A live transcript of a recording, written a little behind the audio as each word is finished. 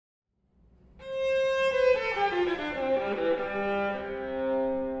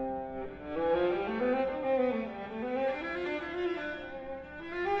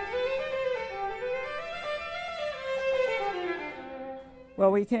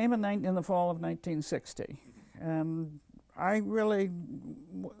Well, we came in the fall of 1960, and I really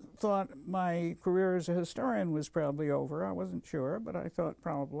thought my career as a historian was probably over. I wasn't sure, but I thought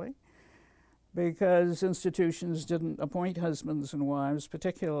probably, because institutions didn't appoint husbands and wives,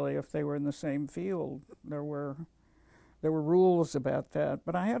 particularly if they were in the same field. There were rules about that.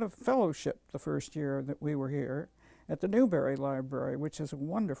 But I had a fellowship the first year that we were here at the Newberry Library, which is a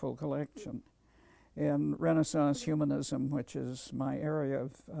wonderful collection in Renaissance humanism, which is my area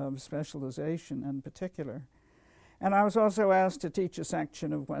of specialization in particular. And I was also asked to teach a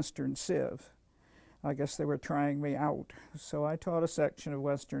section of Western Civ. I guess they were trying me out. So I taught a section of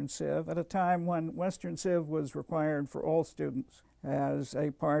Western Civ at a time when Western Civ was required for all students as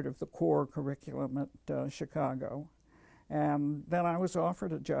a part of the core curriculum at Chicago. And then I was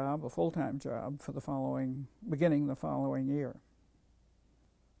offered a job, a full-time job, for beginning the following year.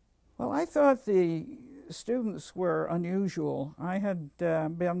 Well, I thought the students were unusual. I had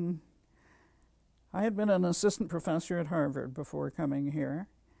been an assistant professor at Harvard before coming here,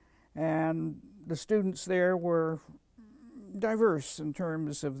 and the students there were diverse in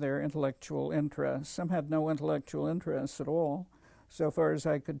terms of their intellectual interests. Some had no intellectual interests at all, so far as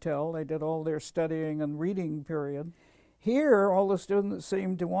I could tell. They did all their studying and reading period. Here, all the students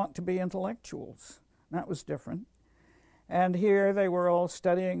seemed to want to be intellectuals. That was different. And here they were all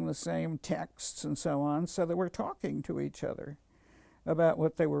studying the same texts and so on, so they were talking to each other about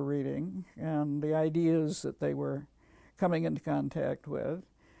what they were reading and the ideas that they were coming into contact with.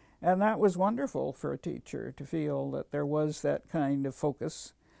 And that was wonderful for a teacher to feel that there was that kind of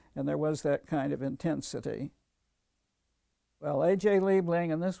focus and there was that kind of intensity. Well, A.J.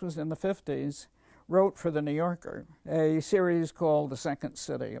 Liebling, and this was in the 50s, wrote for The New Yorker a series called The Second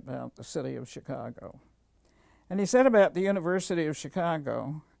City, about the city of Chicago. And he said about the University of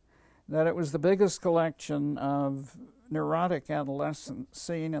Chicago that it was the biggest collection of neurotic adolescents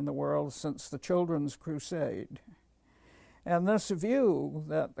seen in the world since the Children's Crusade. And this view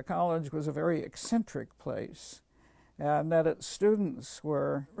that the college was a very eccentric place and that its students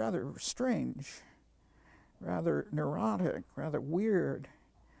were rather strange, rather neurotic, rather weird,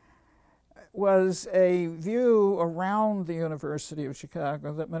 was a view around the University of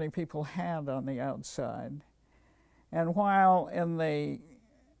Chicago that many people had on the outside. And while in the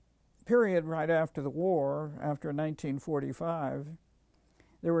period right after the war, after 1945,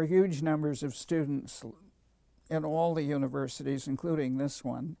 there were huge numbers of students in all the universities, including this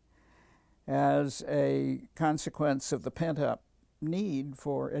one, as a consequence of the pent-up need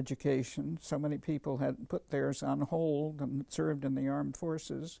for education. So many people had put theirs on hold and served in the armed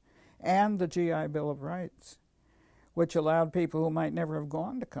forces, and the GI Bill of Rights, which allowed people who might never have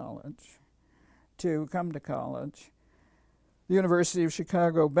gone to college to come to college. The University of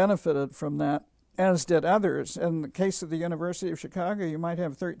Chicago benefited from that, as did others. In the case of the University of Chicago, you might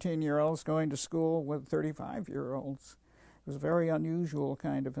have 13-year-olds going to school with 35-year-olds. It was a very unusual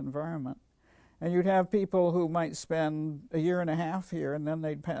kind of environment. And you'd have people who might spend a year and a half here, and then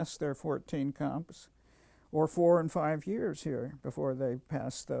they'd pass their 14 comps, or 4 and 5 years here before they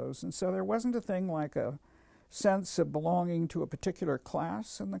passed those. And so there wasn't a thing like a sense of belonging to a particular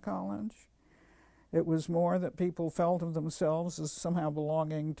class in the college. It was more that people felt of themselves as somehow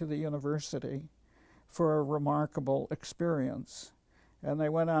belonging to the university for a remarkable experience. And they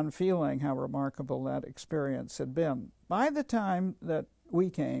went on feeling how remarkable that experience had been. By the time that we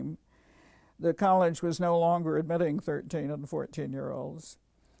came, the college was no longer admitting 13 and 14-year-olds.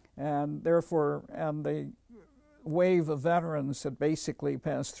 And therefore, the wave of veterans had basically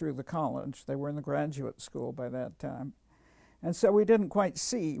passed through the college. They were in the graduate school by that time. And so we didn't quite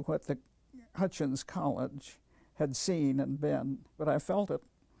see what the Hutchins College had seen and been, but I felt it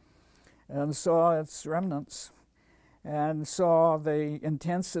and saw its remnants and saw the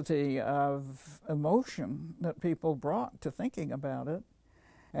intensity of emotion that people brought to thinking about it.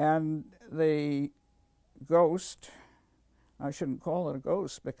 And the ghost, I shouldn't call it a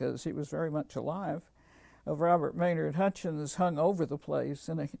ghost because he was very much alive, of Robert Maynard Hutchins hung over the place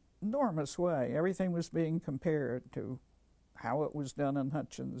in an enormous way. Everything was being compared to how it was done in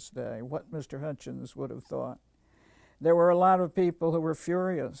Hutchins' day, what Mr. Hutchins would have thought. There were a lot of people who were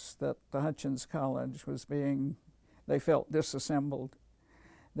furious that the Hutchins College was being, they felt, disassembled.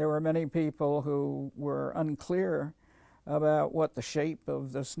 There were many people who were unclear about what the shape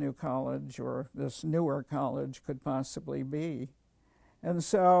of this new college or this newer college could possibly be. And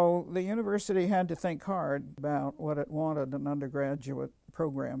so the university had to think hard about what it wanted an undergraduate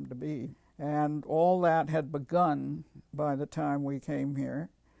program to be. And all that had begun by the time we came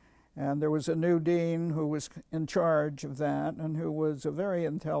here. And there was a new dean who was in charge of that and who was a very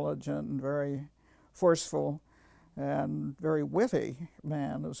intelligent and very forceful and very witty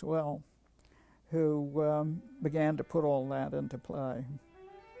man as well, who began to put all that into play.